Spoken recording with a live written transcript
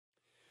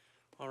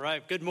All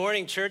right. Good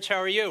morning, church. How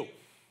are you?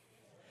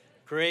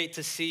 Great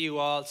to see you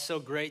all. It's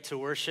so great to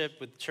worship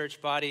with the church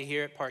body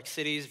here at Park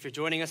Cities. If you're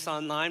joining us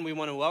online, we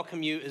want to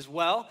welcome you as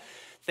well.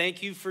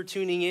 Thank you for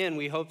tuning in.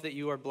 We hope that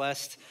you are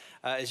blessed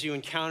as you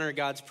encounter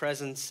God's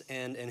presence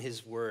and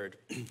His Word.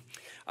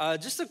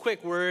 Just a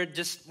quick word.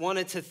 Just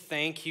wanted to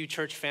thank you,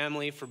 church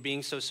family, for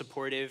being so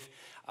supportive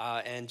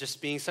and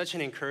just being such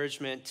an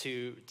encouragement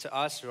to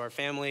us, to our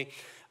family.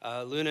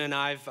 Luna and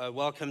I've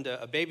welcomed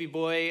a baby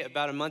boy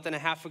about a month and a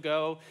half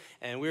ago,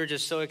 and we were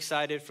just so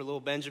excited for little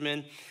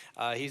Benjamin.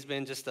 He's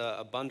been just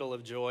a bundle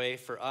of joy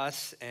for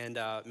us, and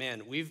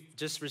man, we've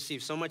just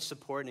received so much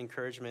support and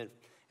encouragement,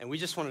 and we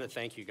just wanted to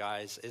thank you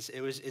guys.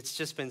 It's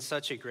just been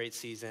such a great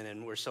season,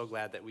 and we're so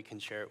glad that we can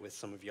share it with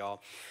some of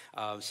y'all.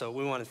 So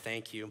we want to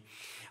thank you.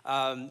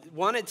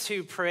 Wanted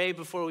to pray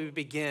before we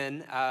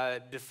begin,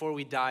 before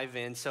we dive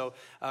in. So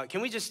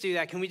can we just do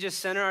that? Can we just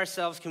center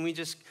ourselves? Can we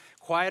just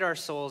quiet our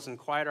souls and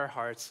quiet our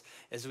hearts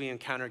as we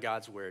encounter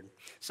God's word?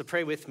 So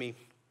pray with me.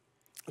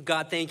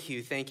 God, thank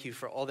you. Thank you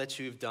for all that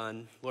you've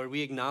done. Lord,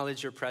 we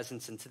acknowledge your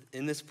presence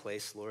in this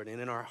place, Lord,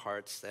 and in our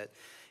hearts that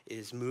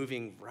is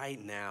moving right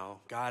now,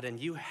 God, and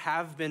you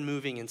have been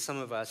moving in some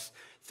of us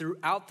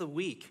throughout the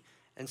week.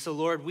 And so,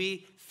 Lord,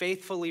 we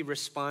faithfully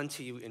respond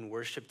to you in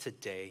worship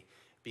today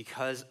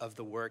because of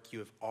the work you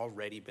have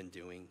already been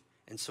doing.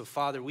 And so,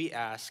 Father, we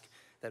ask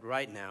that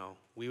right now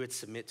we would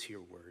submit to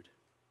your word.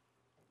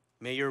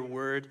 May your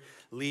word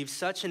leave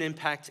such an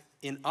impact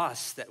in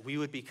us that we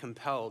would be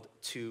compelled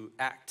to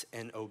act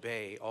and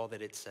obey all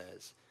that it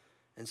says.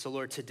 And so,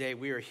 Lord, today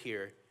we are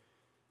here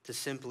to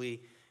simply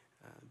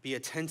be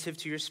attentive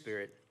to your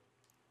spirit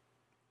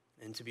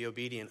and to be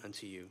obedient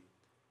unto you.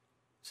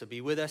 So be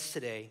with us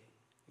today,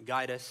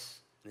 guide us,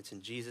 and it's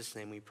in Jesus'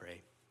 name we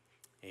pray.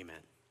 Amen.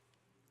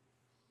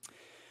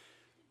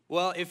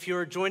 Well, if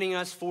you're joining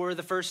us for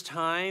the first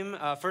time,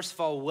 first of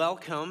all,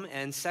 welcome.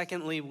 And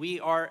secondly, we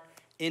are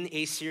in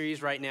a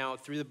series right now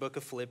through the book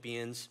of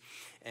Philippians,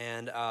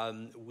 and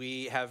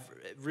we have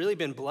really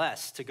been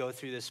blessed to go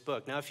through this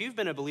book. Now, if you've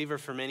been a believer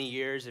for many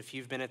years, if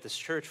you've been at this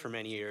church for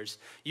many years,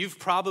 you've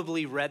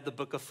probably read the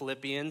book of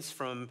Philippians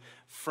from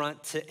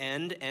front to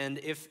end, and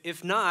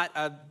if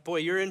not, boy,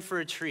 you're in for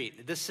a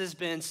treat. This has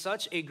been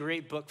such a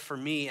great book for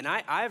me, and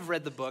I've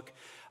read the book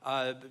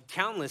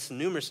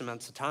numerous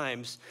amounts of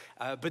times.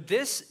 But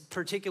this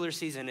particular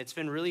season, it's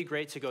been really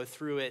great to go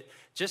through it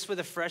just with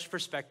a fresh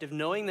perspective,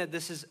 knowing that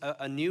this is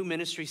a new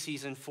ministry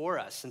season for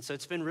us. And so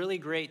it's been really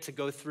great to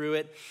go through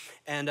it.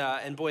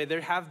 And boy, there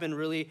have been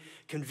really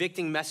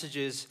convicting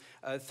messages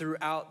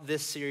throughout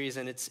this series,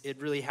 and it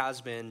really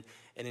has been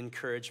an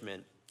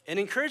encouragement. And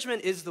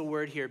encouragement is the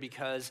word here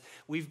because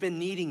we've been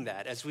needing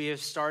that as we have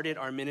started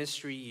our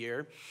ministry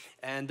year.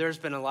 And there's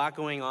been a lot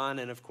going on.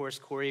 And of course,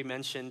 Corey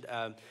mentioned,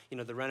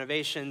 the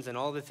renovations and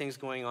all the things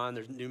going on.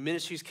 There's new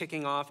ministries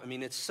kicking off. I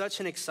mean, it's such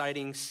an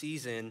exciting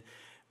season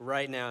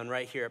right now and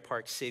right here at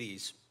Park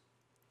Cities.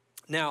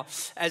 Now,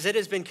 as it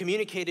has been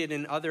communicated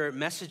in other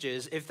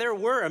messages, if there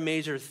were a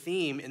major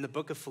theme in the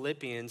book of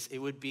Philippians, it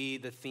would be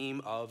the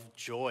theme of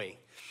joy,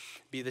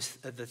 the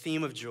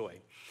theme of joy.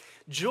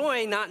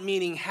 Joy not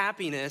meaning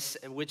happiness,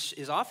 which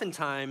is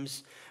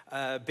oftentimes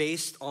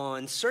based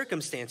on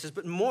circumstances,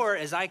 but more,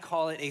 as I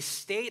call it, a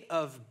state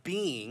of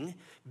being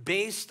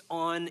based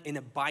on an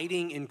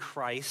abiding in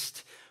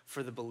Christ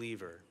for the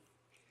believer.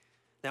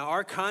 Now,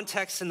 our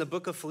context in the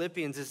book of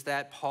Philippians is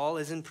that Paul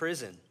is in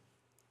prison,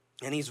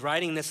 and he's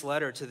writing this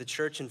letter to the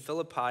church in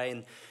Philippi.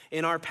 And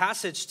in our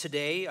passage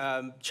today,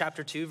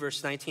 chapter 2,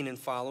 verse 19 and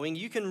following,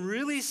 you can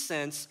really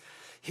sense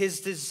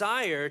his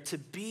desire to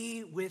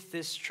be with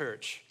this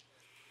church.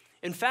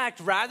 In fact,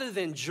 rather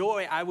than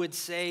joy, I would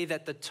say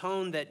that the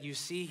tone that you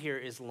see here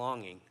is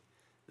longing,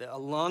 a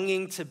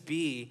longing to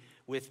be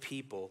with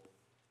people.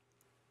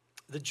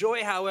 The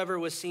joy, however,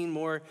 was seen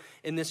more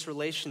in this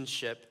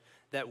relationship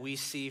that we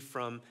see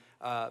from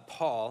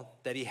Paul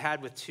that he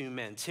had with two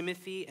men,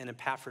 Timothy and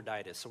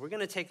Epaphroditus. So we're going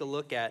to take a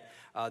look at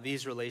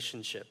these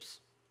relationships.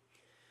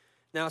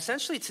 Now,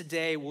 essentially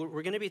today,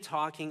 we're going to be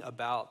talking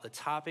about the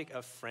topic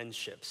of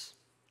friendships.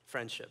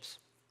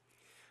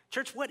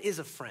 Church, what is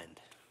a friend?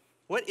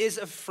 What is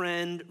a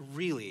friend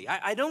really?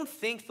 I don't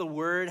think the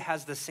word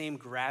has the same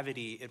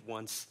gravity it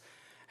once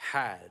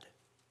had.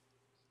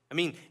 I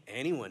mean,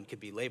 anyone could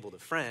be labeled a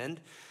friend.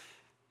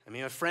 I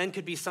mean, a friend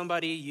could be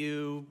somebody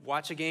you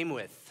watch a game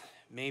with.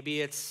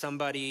 Maybe it's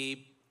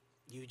somebody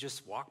you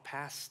just walk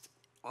past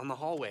on the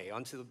hallway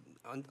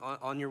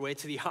on your way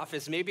to the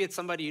office. Maybe it's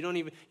somebody you don't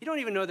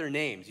even know their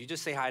names. You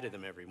just say hi to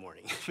them every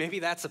morning. Maybe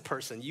that's a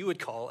person you would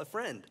call a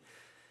friend.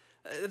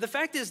 The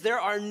fact is, there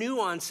are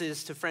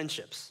nuances to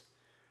friendships.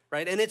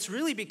 Right? And it's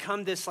really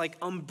become this like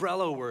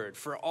umbrella word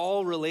for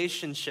all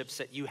relationships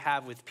that you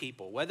have with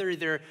people, whether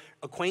they're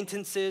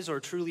acquaintances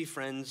or truly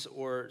friends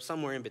or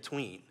somewhere in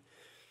between.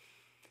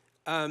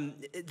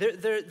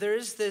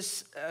 There's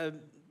this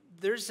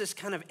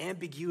kind of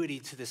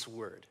ambiguity to this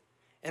word.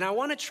 And I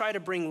want to try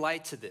to bring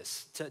light to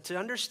this, to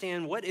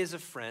understand what is a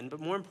friend, but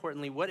more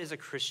importantly, what is a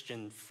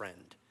Christian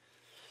friend?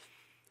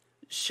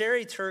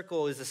 Sherry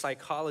Turkle is a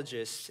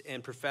psychologist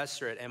and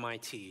professor at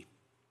MIT,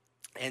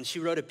 and she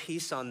wrote a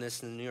piece on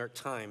this in the New York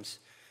Times,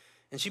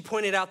 and she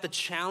pointed out the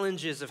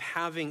challenges of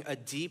having a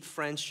deep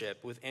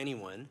friendship with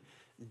anyone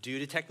due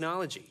to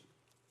technology.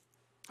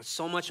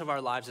 So much of our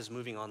lives is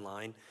moving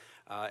online,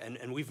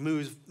 and we've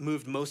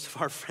moved most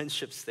of our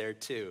friendships there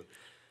too.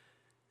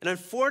 And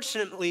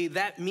unfortunately,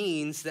 that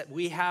means that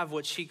we have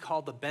what she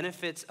called the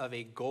benefits of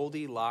a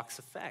Goldilocks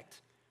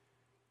effect,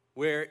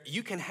 where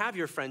you can have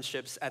your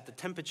friendships at the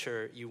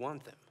temperature you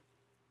want them.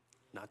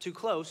 Not too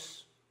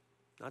close,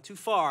 not too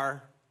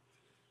far,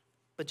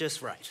 but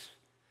just right.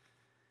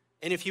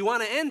 And if you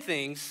want to end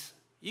things,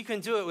 you can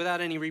do it without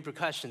any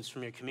repercussions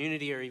from your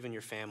community or even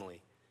your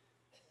family.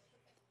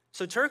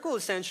 So Turkle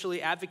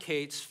essentially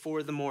advocates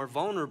for the more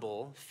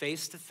vulnerable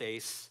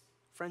face-to-face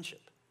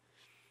friendship.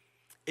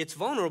 It's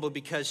vulnerable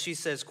because she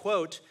says,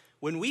 quote,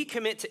 "When we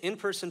commit to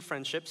in-person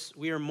friendships,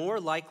 we are more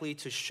likely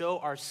to show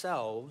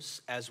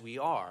ourselves as we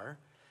are,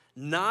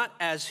 not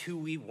as who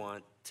we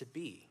want to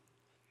be.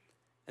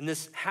 And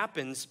this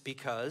happens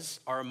because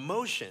our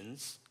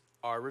emotions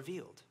are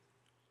revealed,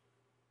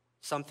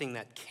 something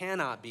that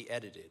cannot be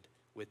edited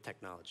with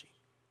technology."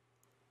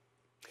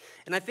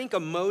 And I think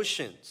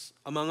emotions,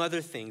 among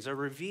other things, are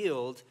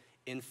revealed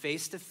in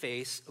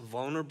face-to-face,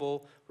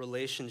 vulnerable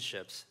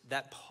relationships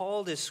that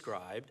Paul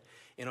described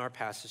in our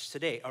passage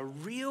today. A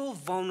real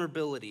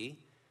vulnerability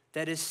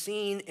that is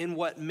seen in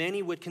what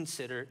many would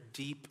consider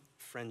deep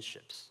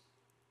friendships.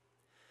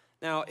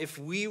 Now, if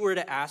we were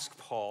to ask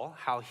Paul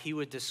how he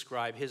would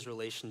describe his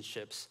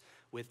relationships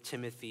with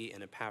Timothy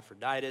and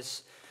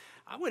Epaphroditus,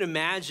 I would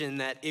imagine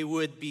that it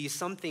would be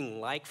something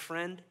like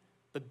friend,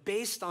 but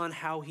based on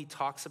how he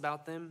talks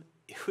about them,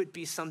 it would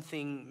be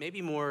something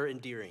maybe more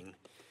endearing,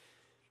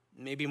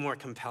 maybe more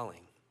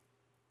compelling.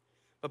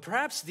 But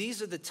perhaps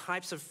these are the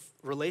types of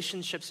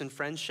relationships and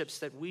friendships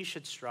that we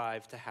should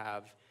strive to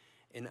have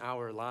in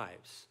our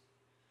lives.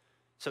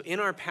 So in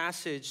our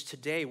passage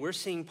today, we're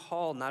seeing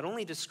Paul not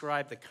only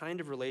describe the kind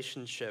of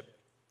relationship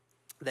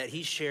that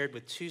he shared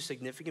with two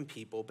significant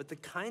people, but the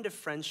kind of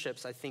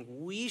friendships I think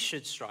we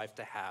should strive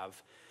to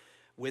have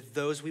with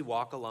those we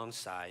walk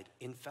alongside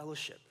in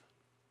fellowship.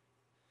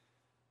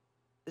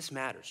 This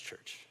matters,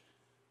 church.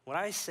 What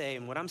I say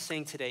and what I'm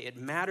saying today, it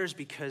matters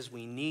because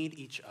we need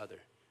each other.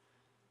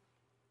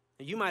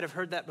 You might have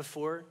heard that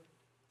before,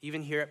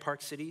 even here at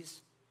Park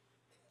Cities.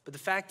 But the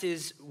fact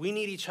is, we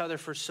need each other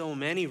for so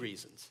many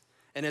reasons.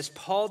 And as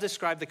Paul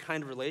described the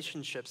kind of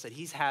relationships that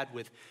he's had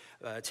with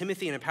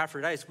Timothy and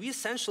Epaphroditus, we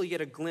essentially get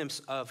a glimpse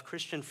of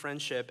Christian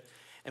friendship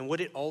and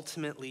what it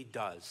ultimately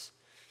does.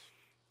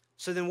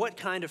 So then what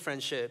kind of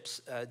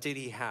friendships did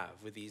he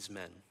have with these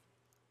men?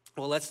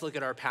 Well, let's look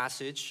at our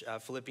passage,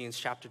 Philippians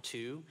chapter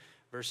 2,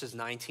 verses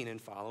 19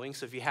 and following.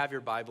 So if you have your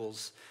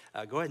Bibles,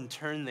 go ahead and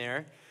turn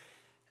there,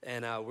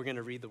 and we're going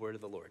to read the word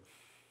of the Lord.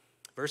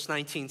 Verse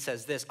 19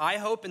 says this: "I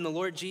hope in the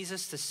Lord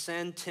Jesus to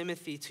send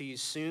Timothy to you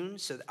soon,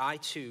 so that I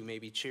too may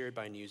be cheered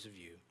by news of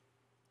you.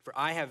 For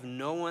I have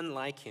no one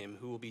like him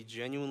who will be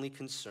genuinely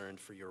concerned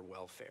for your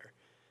welfare.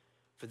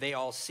 For they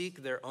all seek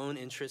their own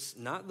interests,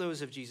 not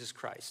those of Jesus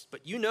Christ.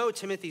 But you know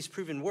Timothy's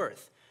proven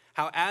worth,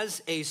 how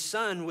as a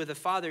son with a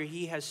father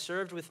he has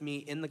served with me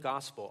in the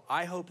gospel.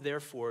 I hope,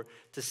 therefore,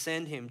 to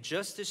send him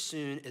just as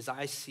soon as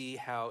I see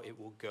how it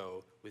will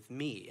go with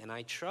me. And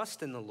I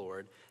trust in the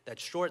Lord that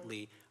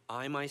shortly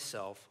I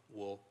myself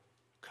will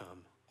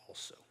come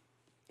also."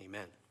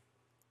 Amen.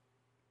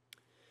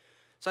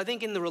 So I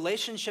think in the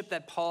relationship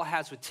that Paul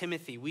has with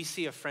Timothy, we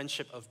see a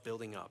friendship of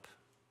building up.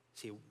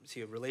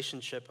 See a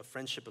relationship, a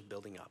friendship of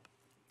building up.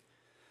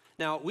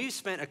 Now, we've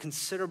spent a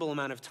considerable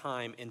amount of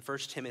time in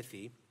 1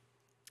 Timothy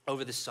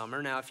over the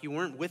summer. Now, if you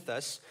weren't with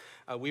us,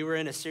 we were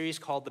in a series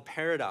called The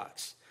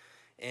Paradox.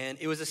 And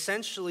it was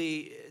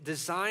essentially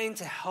designed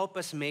to help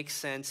us make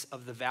sense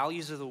of the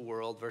values of the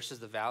world versus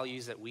the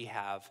values that we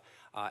have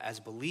as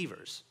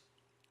believers.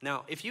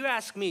 Now, if you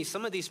ask me,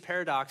 some of these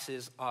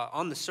paradoxes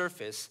on the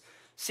surface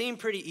seem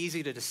pretty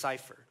easy to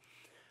decipher,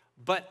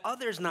 but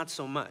others not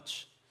so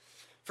much.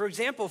 For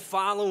example,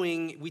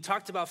 we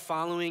talked about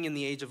following in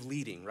the age of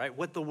leading, right?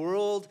 What the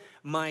world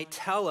might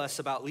tell us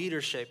about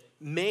leadership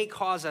may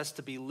cause us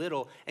to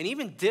belittle and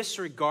even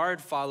disregard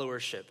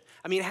followership.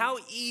 I mean, how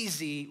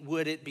easy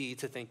would it be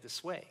to think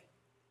this way?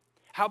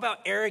 How about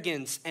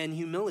arrogance and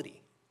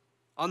humility?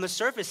 On the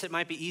surface, it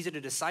might be easy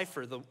to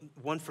decipher the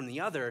one from the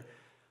other,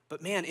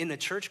 but man, in the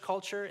church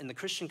culture, in the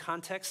Christian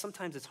context,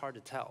 sometimes it's hard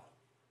to tell.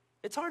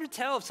 It's hard to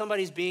tell if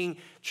somebody's being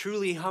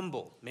truly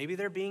humble. Maybe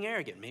they're being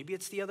arrogant. Maybe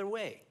it's the other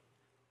way.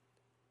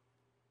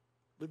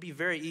 It would be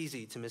very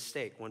easy to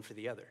mistake one for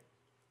the other.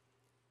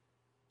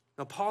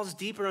 Now, Paul's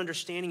deeper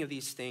understanding of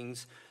these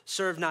things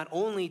served not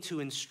only to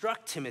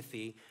instruct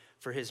Timothy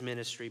for his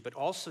ministry, but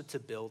also to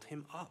build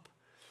him up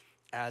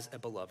as a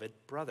beloved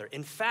brother.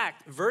 In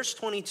fact, verse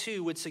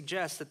 22 would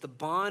suggest that the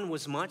bond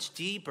was much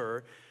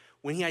deeper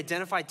when he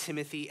identified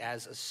Timothy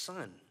as a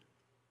son.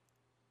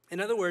 In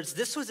other words,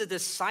 this was a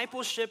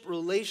discipleship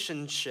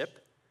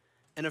relationship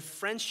and a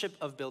friendship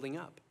of building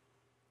up.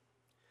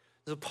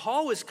 So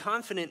Paul was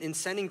confident in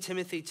sending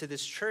Timothy to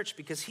this church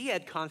because he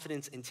had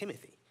confidence in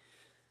Timothy.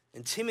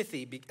 And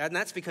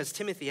that's because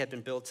Timothy had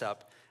been built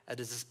up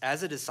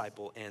as a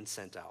disciple and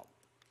sent out.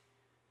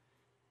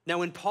 Now,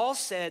 when Paul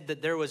said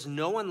that there was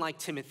no one like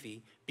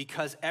Timothy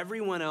because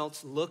everyone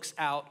else looks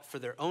out for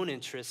their own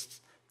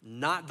interests,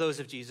 not those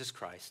of Jesus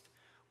Christ,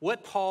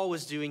 what Paul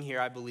was doing here,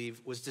 I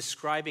believe, was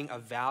describing a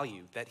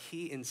value that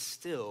he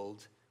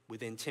instilled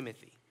within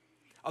Timothy,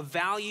 a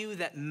value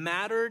that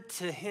mattered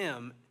to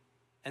him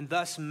and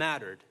thus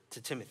mattered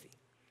to Timothy.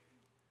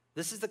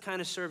 This is the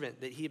kind of servant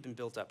that he had been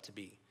built up to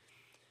be.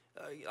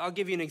 I'll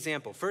give you an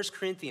example. 1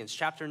 Corinthians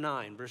chapter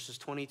 9, verses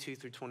 22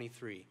 through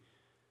 23.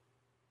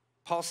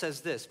 Paul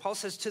says this. Paul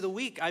says, "To the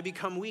weak I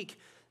become weak,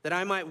 that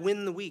I might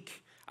win the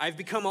weak. I've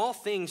become all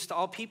things to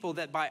all people,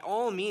 that by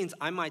all means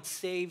I might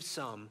save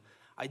some.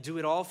 I do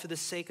it all for the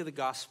sake of the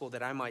gospel,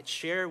 that I might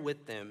share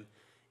with them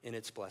in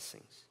its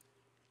blessings."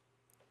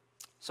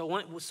 So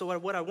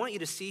what I want you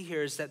to see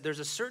here is that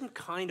there's a certain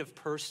kind of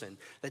person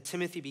that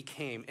Timothy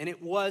became, and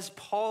it was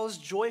Paul's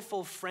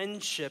joyful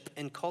friendship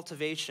and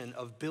cultivation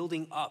of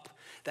building up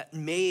that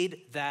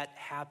made that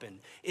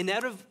happen.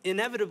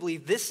 Inevitably,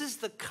 this is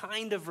the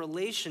kind of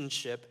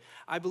relationship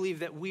I believe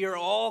that we are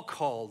all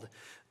called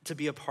to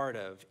be a part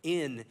of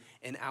in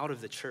and out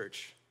of the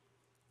church.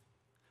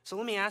 So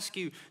let me ask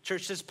you,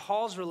 church, does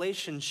Paul's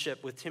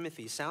relationship with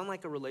Timothy sound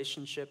like a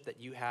relationship that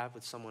you have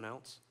with someone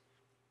else?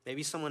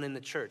 Maybe someone in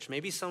the church,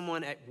 maybe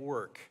someone at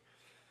work.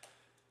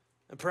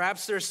 And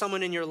perhaps there's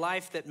someone in your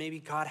life that maybe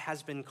God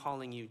has been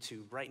calling you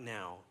to right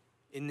now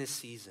in this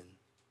season,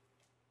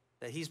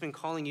 that he's been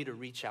calling you to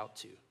reach out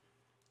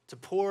to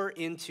pour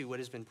into what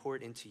has been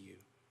poured into you.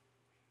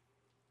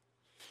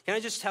 Can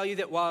I just tell you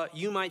that while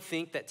you might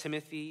think that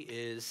Timothy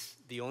is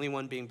the only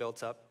one being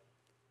built up,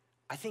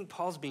 I think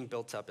Paul's being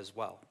built up as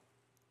well.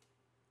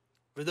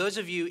 For those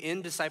of you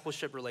in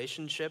discipleship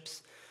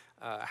relationships,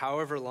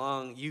 however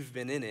long you've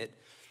been in it,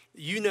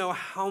 you know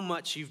how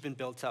much you've been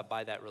built up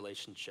by that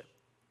relationship.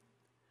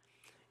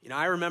 You know,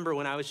 I remember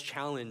when I was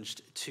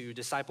challenged to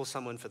disciple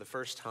someone for the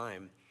first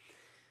time,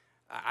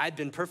 I'd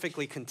been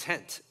perfectly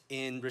content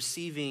in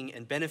receiving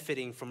and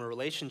benefiting from a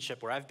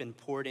relationship where I've been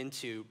poured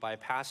into by a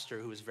pastor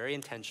who was very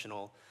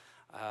intentional,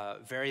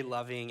 very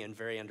loving, and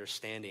very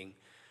understanding.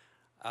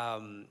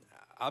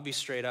 I'll be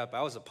straight up,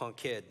 I was a punk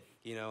kid,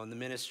 in the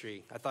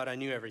ministry. I thought I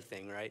knew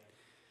everything, right?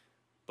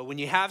 But when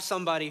you have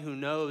somebody who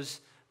knows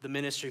the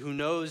ministry, who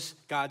knows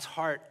God's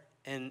heart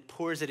and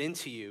pours it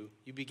into you,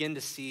 you begin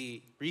to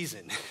see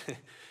reason.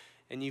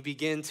 And you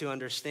begin to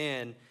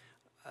understand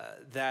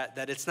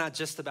that it's not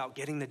just about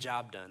getting the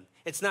job done.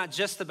 It's not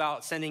just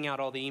about sending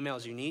out all the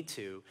emails you need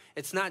to.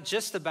 It's not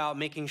just about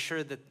making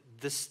sure that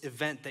this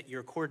event that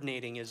you're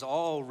coordinating is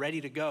all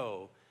ready to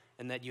go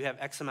and that you have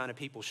X amount of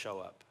people show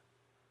up.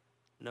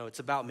 No, it's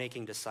about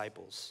making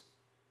disciples.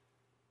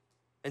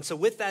 And so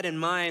with that in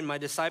mind, my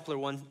discipler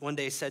one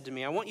day said to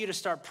me, "I want you to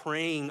start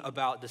praying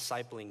about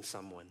discipling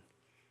someone."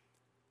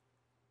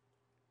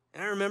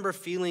 And I remember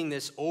feeling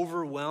this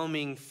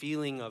overwhelming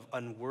feeling of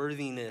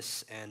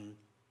unworthiness and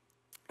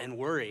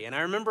worry. And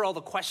I remember all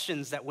the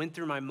questions that went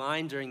through my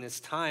mind during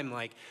this time,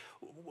 like,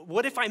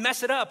 what if I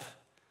mess it up?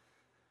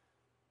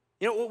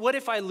 What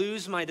if I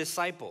lose my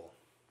disciple?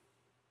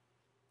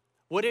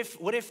 What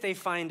if they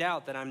find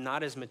out that I'm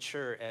not as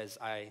mature as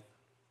I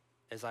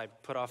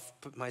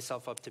put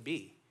myself up to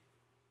be?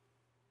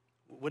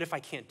 What if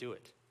I can't do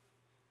it?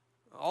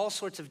 All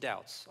sorts of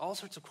doubts, all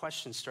sorts of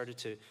questions started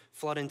to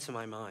flood into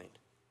my mind.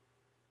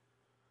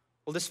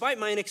 Well, despite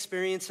my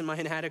inexperience and my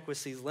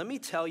inadequacies, let me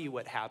tell you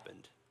what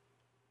happened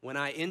when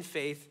I, in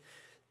faith,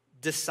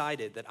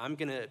 decided that I'm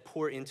going to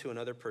pour into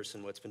another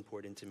person what's been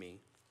poured into me.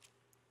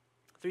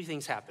 3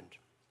 things happened.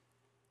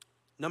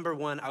 Number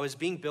 1, I was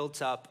being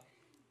built up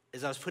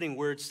as I was putting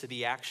words to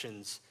the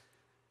actions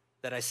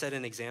that I set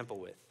an example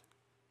with.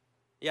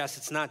 Yes,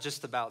 it's not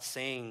just about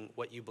saying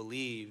what you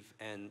believe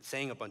and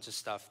saying a bunch of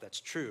stuff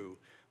that's true,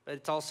 but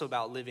it's also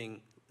about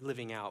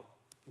living out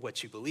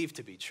what you believe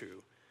to be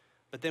true.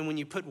 But then when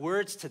you put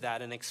words to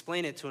that and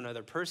explain it to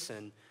another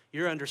person,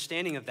 your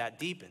understanding of that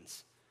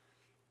deepens.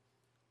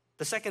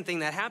 The second thing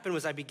that happened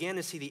was I began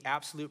to see the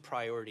absolute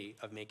priority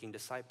of making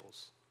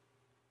disciples.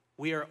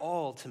 We are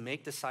all to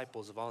make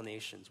disciples of all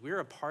nations. We are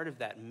a part of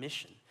that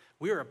mission.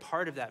 We are a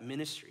part of that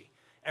ministry,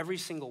 every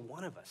single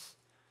one of us.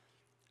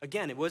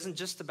 Again, it wasn't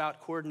just about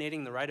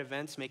coordinating the right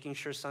events, making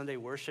sure Sunday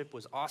worship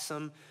was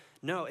awesome.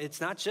 No,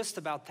 it's not just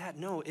about that.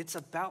 No, it's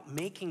about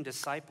making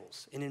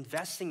disciples and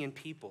investing in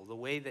people the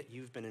way that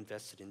you've been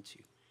invested into.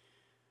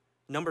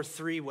 Number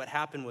 3, what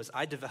happened was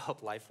I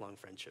developed lifelong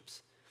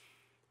friendships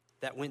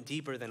that went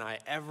deeper than I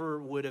ever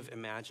would have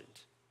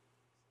imagined.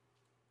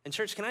 And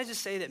church, can I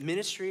just say that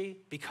ministry,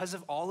 because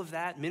of all of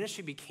that,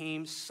 ministry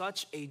became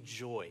such a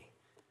joy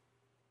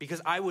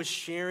because I was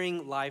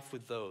sharing life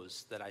with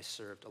those that I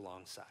served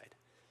alongside.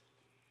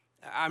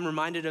 I'm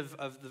reminded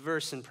of the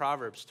verse in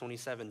Proverbs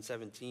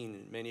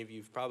 27:17. Many of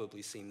you have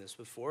probably seen this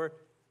before.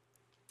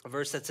 A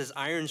verse that says,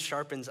 "Iron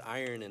sharpens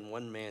iron and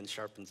one man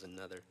sharpens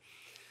another."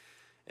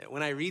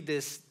 When I read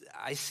this,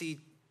 I see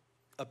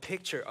a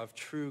picture of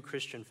true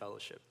Christian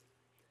fellowship.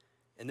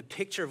 And the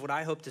picture of what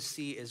I hope to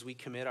see as we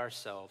commit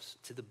ourselves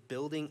to the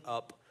building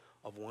up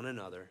of one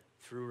another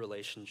through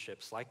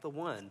relationships like the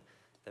one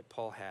that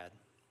Paul had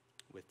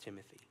with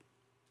Timothy.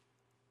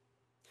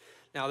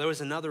 Now, there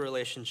was another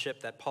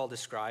relationship that Paul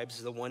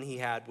describes, the one he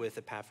had with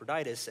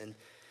Epaphroditus. And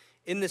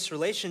in this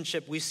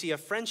relationship, we see a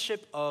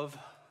friendship of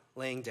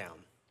laying down.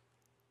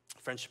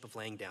 Friendship of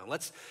laying down.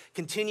 Let's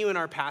continue in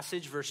our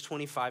passage, verse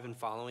 25 and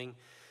following.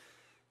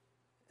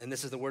 And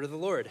this is the word of the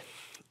Lord.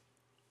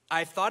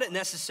 I thought it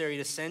necessary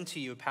to send to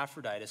you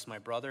Epaphroditus, my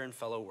brother and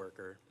fellow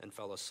worker and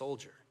fellow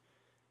soldier,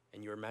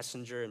 and your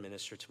messenger and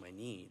minister to my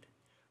need.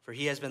 For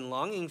he has been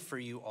longing for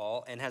you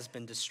all and has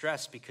been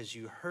distressed because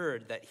you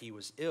heard that he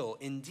was ill.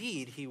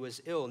 Indeed, he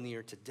was ill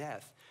near to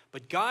death.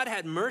 But God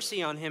had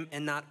mercy on him,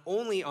 and not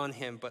only on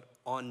him, but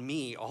on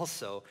me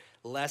also,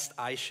 lest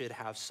I should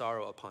have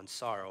sorrow upon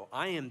sorrow.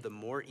 I am the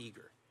more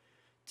eager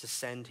to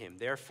send him,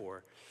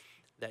 therefore,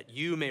 that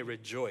you may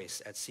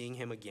rejoice at seeing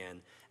him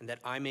again, and that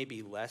I may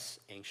be less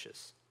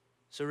anxious.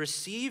 So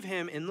receive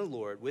him in the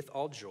Lord with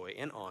all joy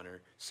and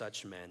honor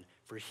such men,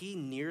 for he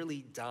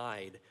nearly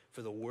died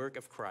for the work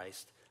of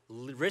Christ,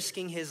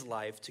 risking his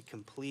life to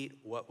complete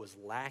what was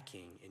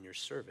lacking in your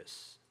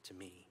service to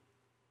me.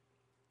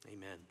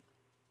 Amen.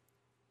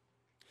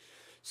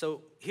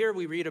 So here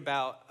we read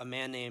about a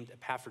man named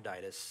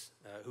Epaphroditus,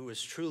 who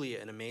was truly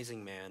an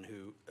amazing man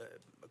who,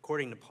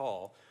 according to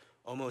Paul,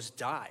 almost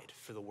died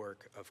for the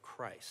work of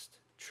Christ,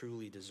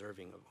 truly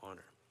deserving of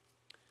honor.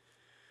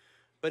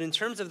 But in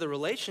terms of the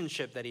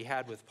relationship that he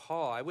had with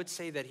Paul, I would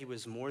say that he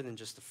was more than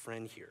just a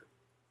friend here.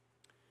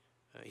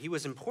 He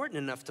was important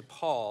enough to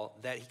Paul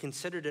that he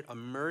considered it a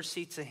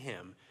mercy to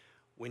him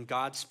when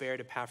God spared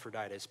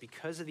Epaphroditus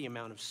because of the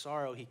amount of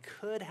sorrow he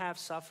could have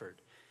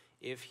suffered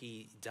if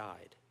he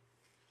died.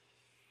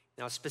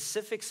 Now,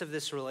 specifics of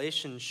this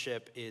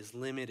relationship is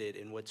limited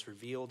in what's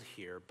revealed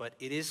here, but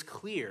it is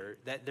clear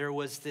that there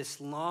was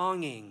this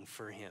longing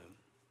for him.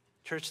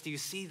 Church, do you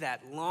see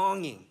that?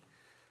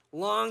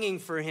 Longing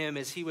for him,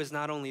 as he was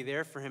not only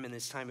there for him in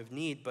his time of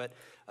need, but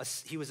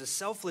he was a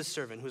selfless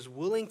servant who was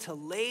willing to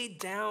lay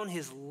down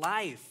his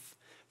life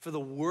for the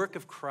work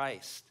of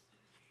Christ.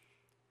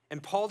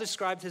 And Paul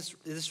described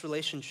this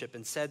relationship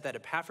and said that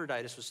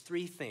Epaphroditus was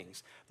three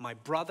things: my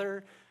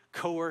brother,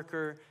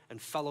 co-worker, and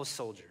fellow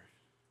soldier.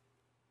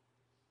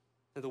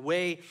 Now, the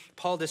way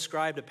Paul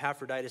described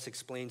Epaphroditus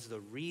explains the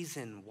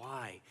reason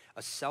why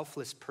a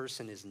selfless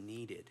person is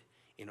needed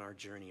in our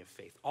journey of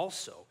faith.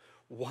 Also,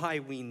 why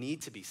we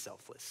need to be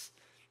selfless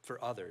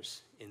for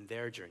others in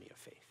their journey of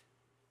faith.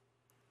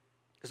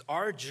 Because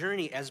our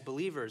journey as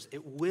believers,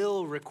 it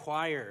will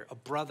require a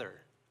brother,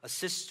 a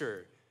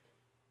sister,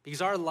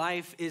 because our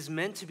life is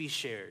meant to be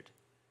shared.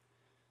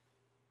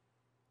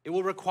 It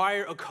will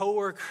require a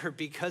coworker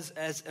because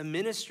as a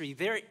ministry,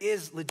 there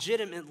is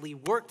legitimately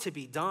work to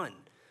be done.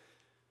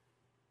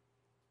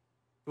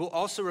 It will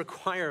also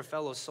require a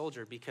fellow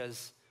soldier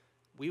because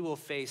we will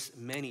face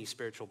many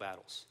spiritual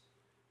battles,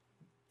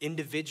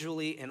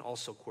 individually and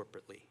also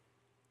corporately.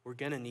 We're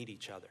going to need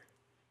each other.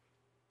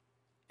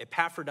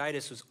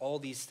 Epaphroditus was all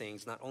these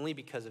things, not only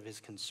because of his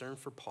concern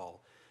for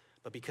Paul,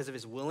 but because of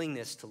his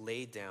willingness to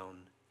lay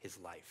down his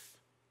life.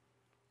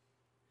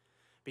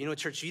 But you know,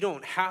 church, you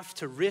don't have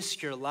to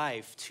risk your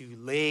life to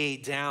lay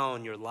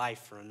down your life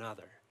for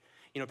another.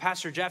 You know,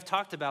 Pastor Jeff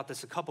talked about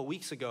this a couple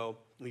weeks ago.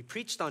 We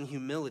preached on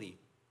humility.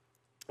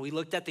 We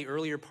looked at the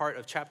earlier part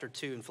of chapter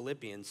 2 in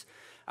Philippians.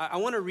 I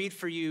want to read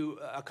for you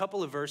a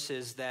couple of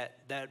verses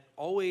that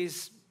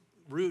always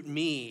root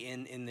me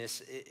in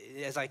this.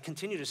 As I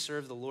continue to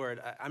serve the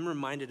Lord, I'm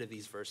reminded of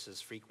these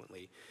verses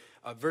frequently.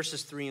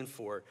 Verses 3 and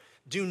 4.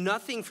 Do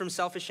nothing from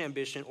selfish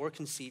ambition or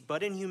conceit,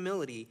 but in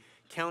humility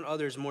count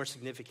others more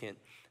significant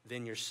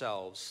than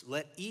yourselves.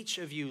 Let each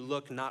of you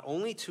look not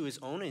only to his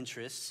own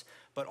interests,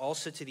 but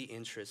also to the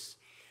interests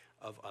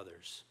of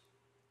others.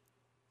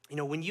 You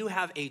know, when you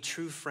have a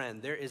true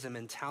friend, there is a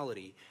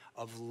mentality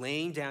of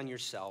laying down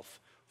yourself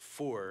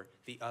for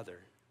the other,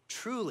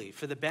 truly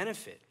for the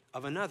benefit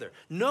of another.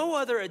 No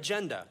other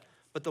agenda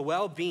but the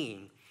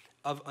well-being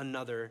of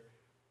another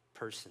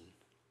person.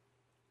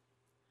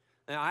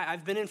 Now,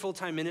 I've been in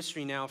full-time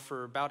ministry now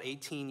for about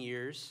 18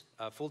 years,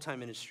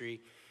 full-time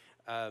ministry,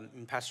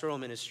 in pastoral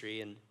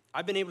ministry, and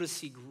I've been able to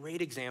see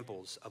great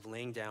examples of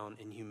laying down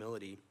in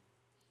humility,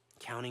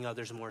 counting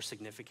others more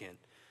significant.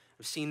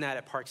 I've seen that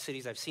at Park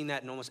Cities. I've seen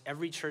that in almost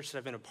every church that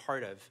I've been a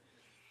part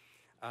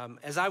of.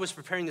 As I was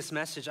preparing this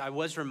message, I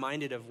was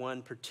reminded of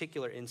one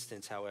particular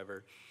instance,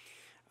 however.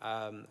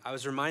 I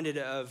was reminded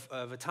of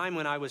a time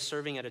when I was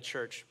serving at a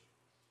church,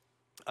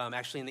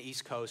 actually in the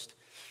East Coast.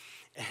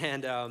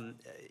 And,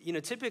 you know,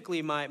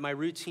 typically my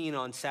routine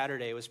on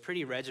Saturday was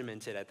pretty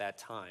regimented at that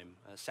time.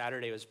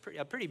 Saturday was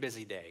a pretty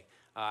busy day.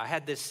 I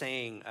had this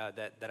saying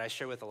that I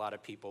share with a lot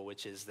of people,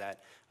 which is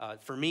that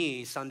for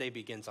me, Sunday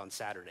begins on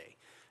Saturday.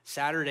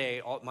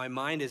 Saturday, my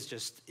mind is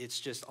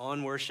just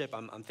on worship.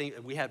 I'm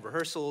thinking we had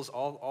rehearsals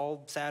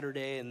all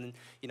Saturday, and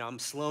you know I'm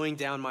slowing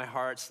down my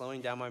heart,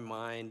 slowing down my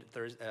mind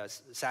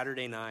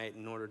Saturday night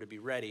in order to be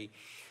ready.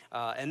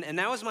 And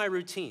that was my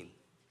routine.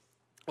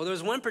 Well, there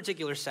was one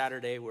particular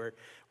Saturday where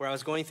I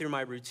was going through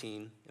my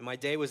routine, and my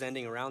day was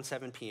ending around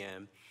 7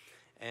 p.m.,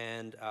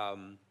 and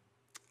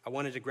I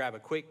wanted to grab a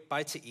quick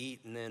bite to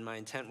eat, and then my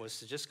intent was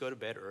to just go to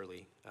bed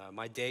early.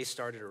 My day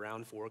started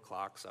around 4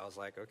 o'clock, so I was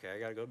like, okay, I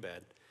got to go to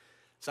bed.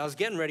 So I was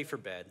getting ready for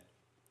bed,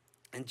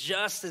 and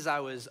just as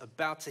I was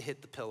about to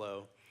hit the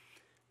pillow,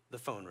 the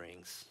phone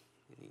rings.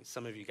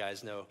 Some of you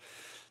guys know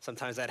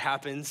sometimes that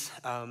happens,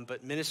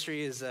 but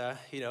ministry is,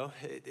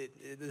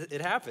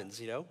 it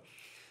happens,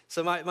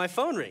 So my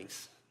phone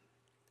rings.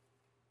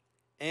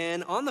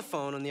 And on the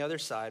phone, on the other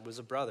side, was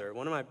a brother,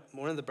 one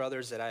of the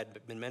brothers that I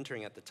had been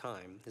mentoring at the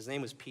time. His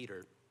name was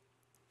Peter,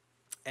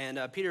 and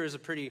Peter is a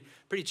pretty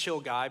chill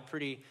guy,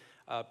 pretty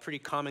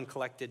calm and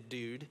collected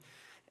dude,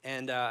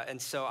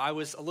 and so I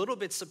was a little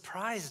bit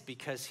surprised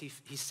because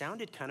he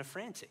sounded kind of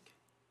frantic.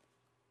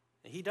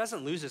 He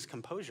doesn't lose his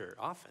composure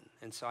often,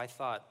 and so I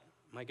thought,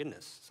 my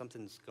goodness,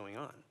 something's going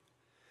on.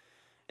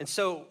 And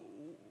so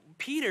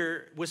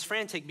Peter was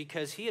frantic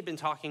because he had been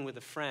talking with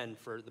a friend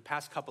for the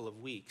past couple of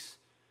weeks.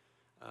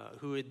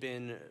 Who had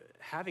been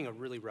having a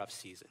really rough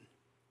season.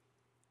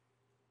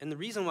 And the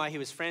reason why he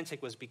was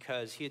frantic was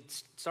because he had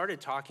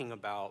started talking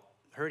about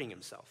hurting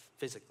himself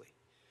physically.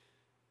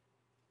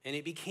 And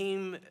it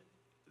became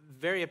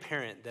very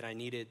apparent that I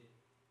needed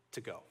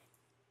to go.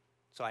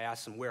 So I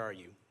asked him, where are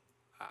you?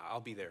 I'll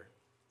be there.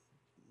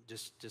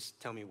 Just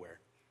tell me where.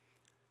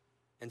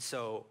 And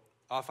so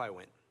off I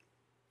went.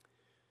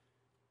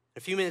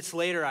 A few minutes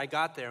later, I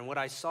got there, and what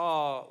I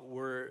saw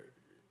were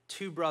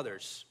two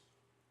brothers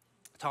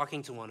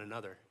talking to one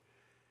another,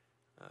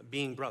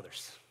 being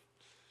brothers.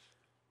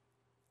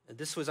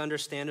 This was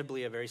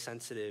understandably a very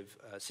sensitive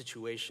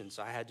situation,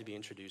 so I had to be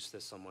introduced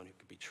as someone who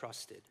could be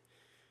trusted.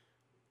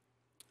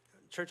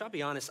 Church, I'll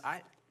be honest,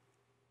 I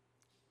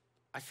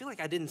feel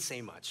like I didn't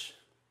say much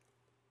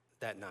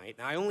that night.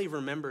 I only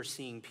remember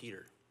seeing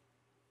Peter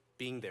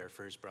being there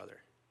for his brother.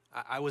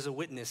 I was a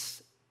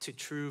witness to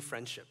true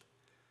friendship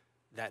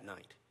that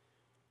night.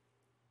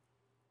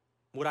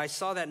 What I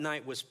saw that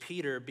night was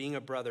Peter being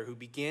a brother who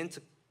began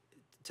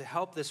to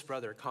help this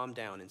brother calm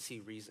down and see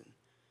reason.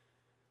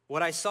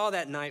 What I saw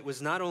that night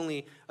was not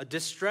only a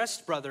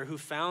distressed brother who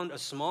found a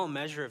small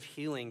measure of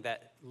healing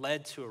that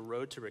led to a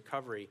road to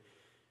recovery,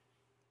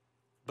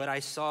 but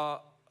I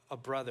saw a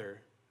brother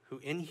who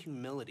in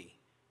humility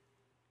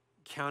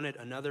counted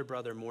another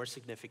brother more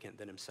significant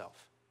than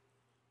himself.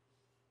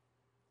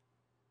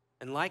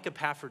 And like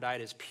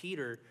Epaphroditus,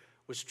 Peter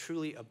was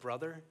truly a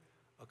brother,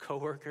 a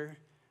coworker,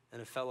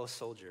 and a fellow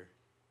soldier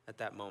at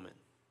that moment,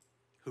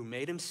 who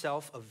made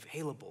himself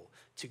available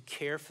to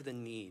care for the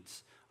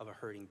needs of a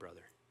hurting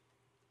brother.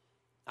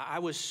 I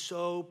was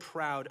so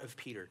proud of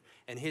Peter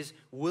and his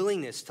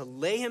willingness to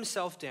lay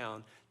himself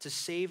down to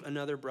save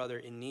another brother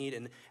in need.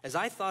 And as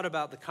I thought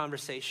about the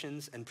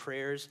conversations and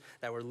prayers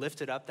that were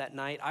lifted up that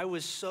night, I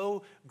was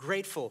so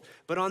grateful.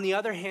 But on the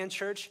other hand,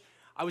 church,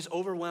 I was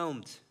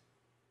overwhelmed,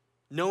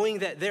 knowing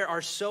that there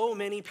are so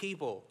many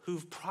people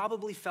who've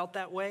probably felt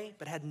that way,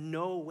 but had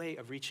no way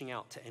of reaching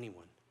out to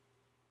anyone.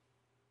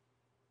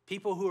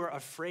 People who are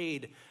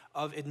afraid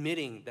of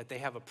admitting that they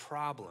have a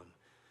problem.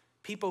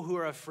 People who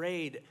are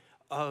afraid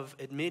of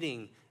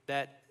admitting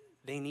that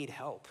they need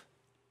help.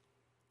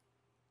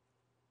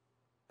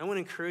 I want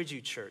to encourage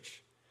you,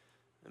 church.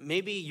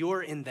 Maybe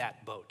you're in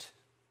that boat.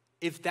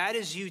 If that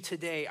is you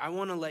today, I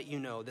want to let you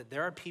know that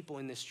there are people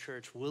in this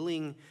church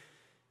willing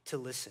to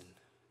listen,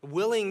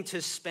 willing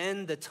to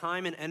spend the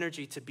time and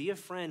energy to be a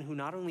friend who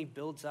not only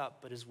builds up,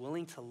 but is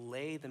willing to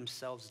lay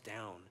themselves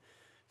down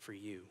for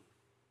you.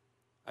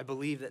 I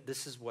believe that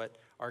this is what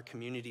our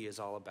community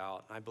is all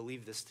about. I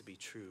believe this to be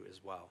true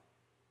as well.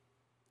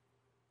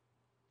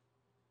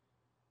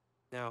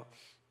 Now,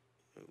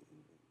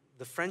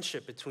 the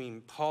friendship between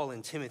Paul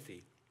and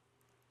Timothy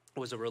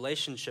was a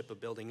relationship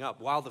of building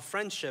up, while the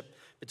friendship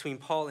between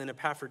Paul and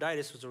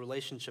Epaphroditus was a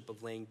relationship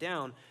of laying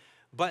down.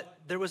 But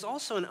there was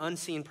also an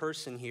unseen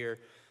person here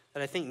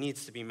that I think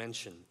needs to be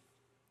mentioned.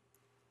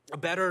 A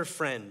better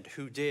friend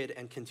who did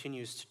and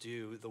continues to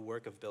do the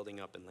work of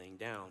building up and laying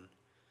down.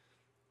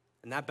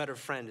 And that better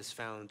friend is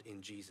found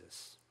in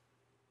Jesus.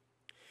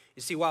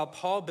 You see, while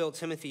Paul built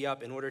Timothy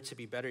up in order to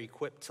be better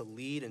equipped to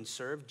lead and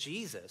serve,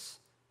 Jesus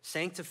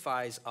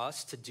sanctifies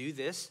us to do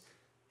this,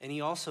 and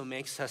he also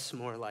makes us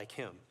more like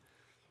him.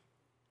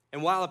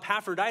 And while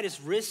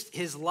Epaphroditus risked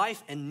his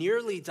life and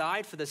nearly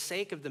died for the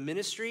sake of the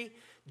ministry,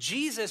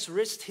 Jesus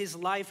risked his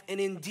life and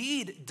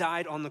indeed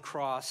died on the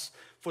cross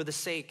for the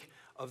sake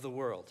of the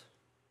world.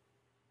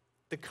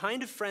 The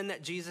kind of friend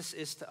that Jesus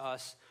is to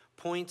us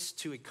points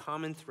to a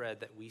common thread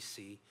that we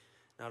see,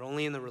 not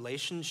only in the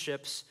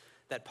relationships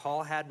that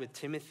Paul had with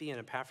Timothy and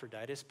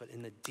Epaphroditus, but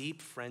in the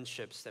deep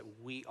friendships that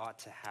we ought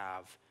to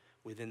have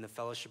within the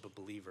fellowship of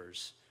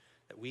believers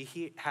that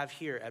we have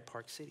here at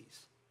Park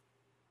Cities.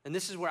 And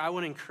this is where I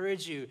want to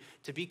encourage you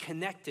to be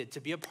connected,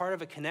 to be a part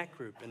of a connect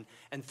group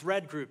and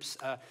thread groups,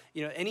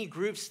 any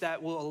groups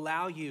that will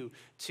allow you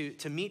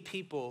to meet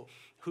people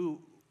who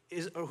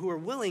are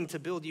willing to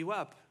build you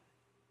up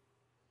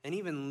and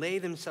even lay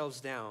themselves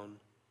down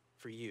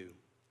for you.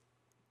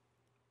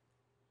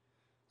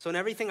 So in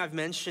everything I've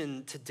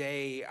mentioned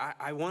today,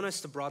 I want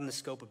us to broaden the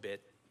scope a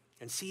bit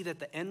and see that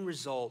the end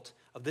result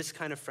of this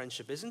kind of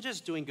friendship isn't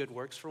just doing good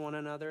works for one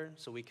another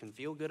so we can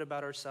feel good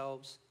about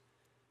ourselves,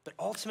 but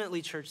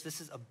ultimately, church, this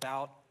is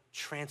about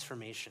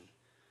transformation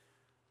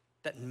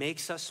that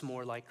makes us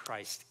more like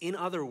Christ. In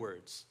other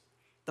words,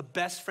 the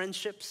best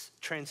friendships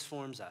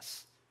transforms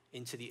us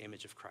into the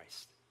image of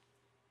Christ.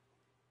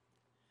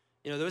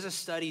 There was a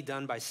study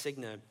done by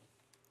Cigna,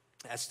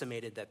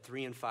 estimated that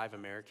 3 in 5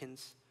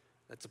 Americans,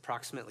 that's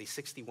approximately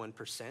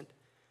 61%,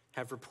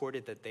 have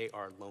reported that they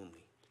are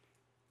lonely.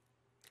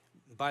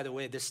 By the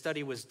way, this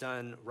study was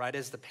done right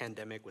as the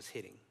pandemic was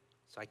hitting,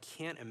 so I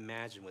can't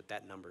imagine what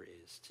that number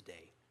is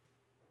today.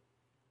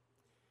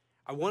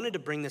 I wanted to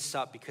bring this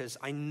up because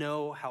I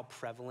know how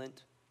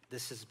prevalent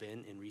this has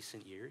been in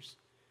recent years.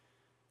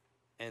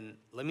 And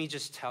let me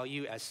just tell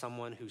you, as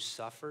someone who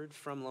suffered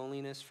from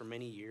loneliness for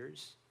many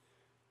years,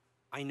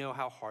 I know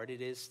how hard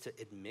it is to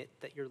admit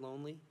that you're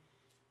lonely.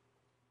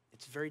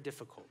 It's very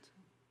difficult.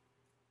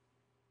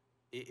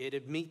 It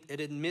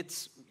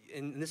admits,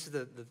 and this is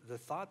the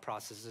thought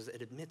process, is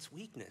it admits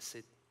weakness.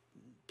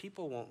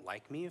 People won't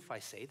like me if I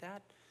say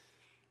that.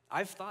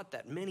 I've thought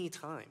that many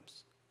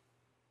times.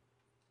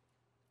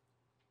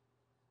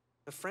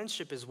 The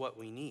friendship is what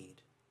we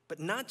need, but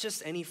not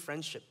just any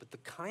friendship, but the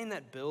kind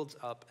that builds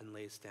up and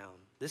lays down.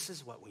 This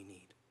is what we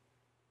need,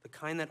 the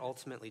kind that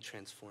ultimately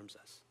transforms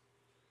us.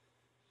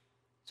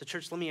 So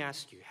church, let me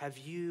ask you, have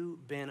you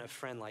been a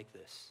friend like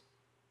this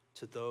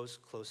to those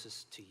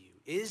closest to you?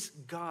 Is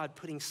God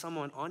putting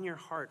someone on your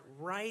heart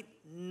right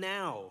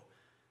now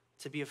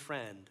to be a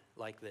friend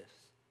like this?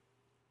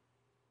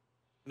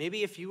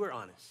 Maybe if you were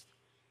honest,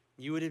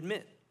 you would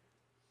admit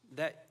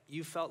that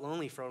you felt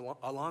lonely for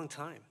a long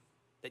time,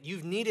 that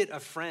you've needed a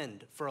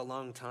friend for a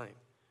long time.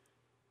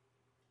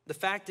 The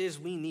fact is,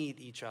 we need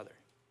each other.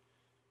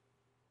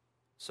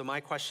 So my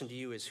question to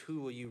you is,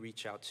 who will you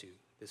reach out to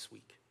this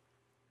week?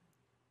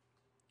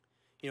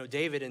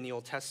 David in the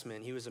Old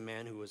Testament, he was a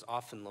man who was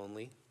often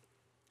lonely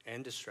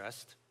and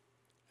distressed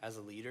as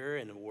a leader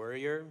and a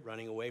warrior,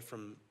 running away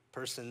from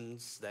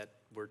persons that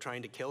were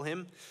trying to kill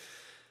him.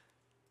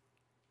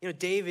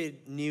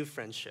 David knew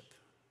friendship,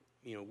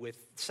 with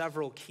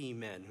several key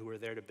men who were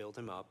there to build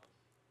him up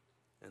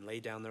and lay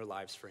down their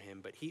lives for him.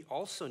 But he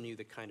also knew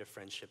the kind of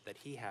friendship that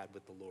he had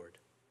with the Lord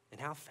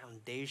and how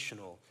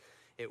foundational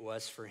it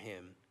was for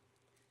him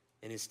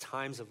in his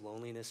times of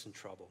loneliness and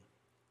trouble.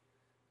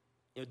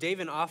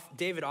 David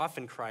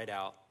often cried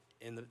out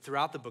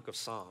throughout the book of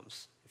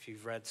Psalms, if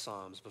you've read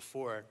Psalms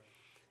before.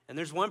 And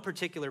there's one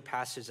particular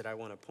passage that I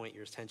want to point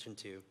your attention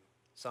to,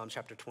 Psalm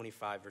chapter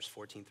 25, verse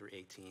 14 through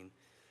 18.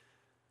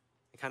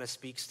 It kind of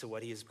speaks to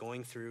what he is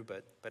going through,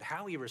 but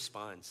how he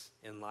responds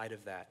in light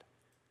of that.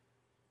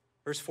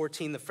 Verse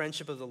 14, the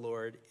friendship of the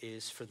Lord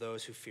is for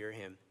those who fear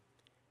him,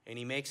 and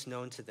he makes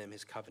known to them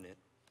his covenant.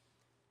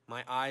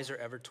 My eyes are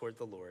ever toward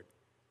the Lord,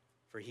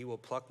 for he will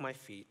pluck my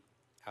feet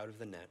out of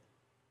the net.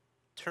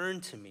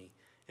 Turn to me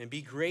and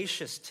be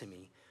gracious to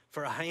me,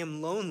 for I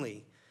am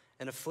lonely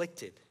and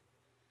afflicted.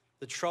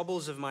 The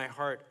troubles of my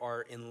heart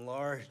are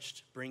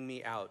enlarged. Bring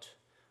me out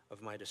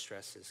of my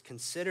distresses.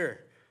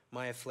 Consider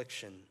my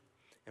affliction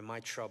and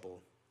my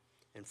trouble,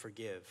 and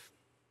forgive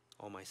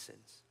all my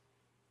sins.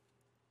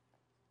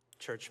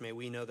 Church, may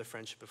we know the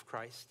friendship of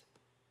Christ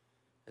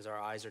as our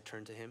eyes are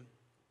turned to him.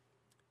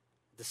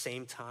 At the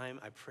same time,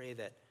 I pray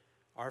that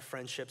our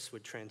friendships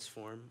would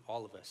transform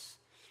all of us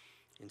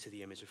into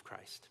the image of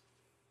Christ.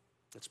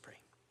 Let's pray.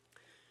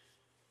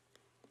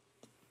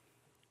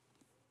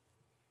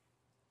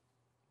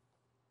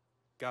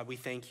 God, we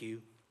thank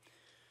you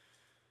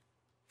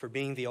for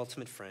being the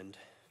ultimate friend.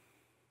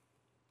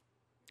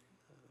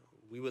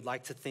 We would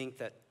like to think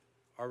that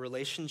our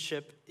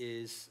relationship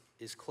is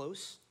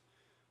close,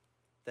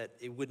 that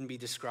it wouldn't be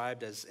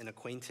described as an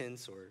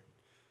acquaintance or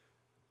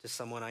just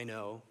someone I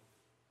know,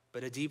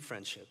 but a deep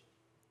friendship.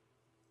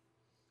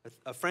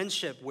 A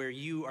friendship where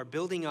you are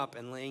building up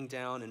and laying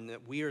down, and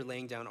that we are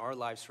laying down our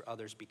lives for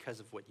others because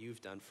of what you've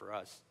done for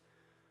us.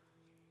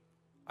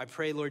 I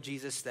pray, Lord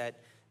Jesus, that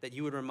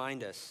you would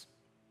remind us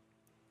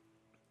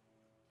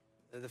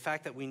of the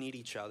fact that we need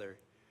each other.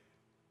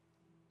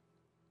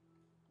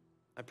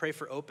 I pray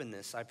for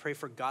openness. I pray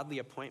for godly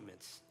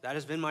appointments. That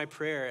has been my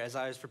prayer as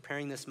I was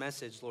preparing this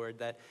message, Lord,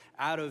 that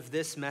out of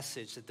this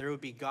message, that there would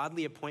be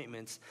godly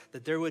appointments,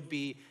 that there would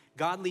be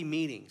godly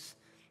meetings.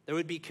 There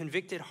would be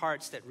convicted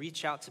hearts that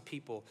reach out to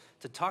people,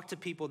 to talk to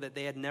people that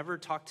they had never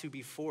talked to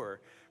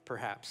before,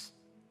 perhaps.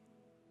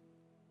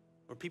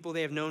 Or people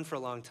they have known for a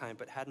long time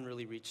but hadn't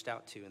really reached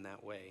out to in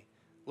that way.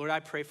 Lord, I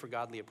pray for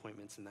godly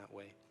appointments in that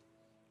way,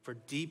 for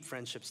deep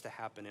friendships to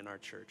happen in our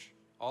church,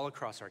 all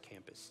across our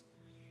campus.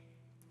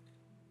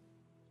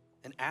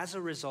 And as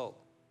a result,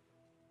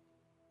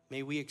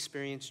 may we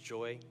experience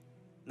joy,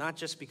 not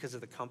just because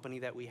of the company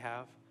that we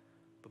have,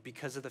 but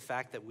because of the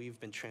fact that we've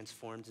been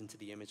transformed into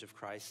the image of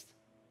Christ.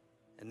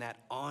 And that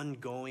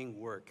ongoing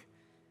work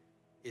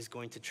is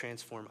going to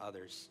transform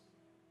others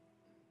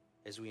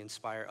as we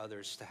inspire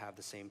others to have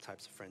the same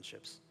types of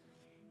friendships.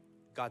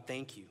 God,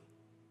 thank you.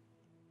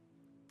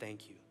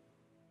 Thank you.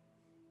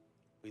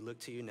 We look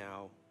to you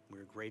now.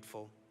 We're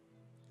grateful.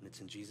 And it's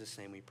in Jesus'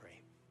 name we pray.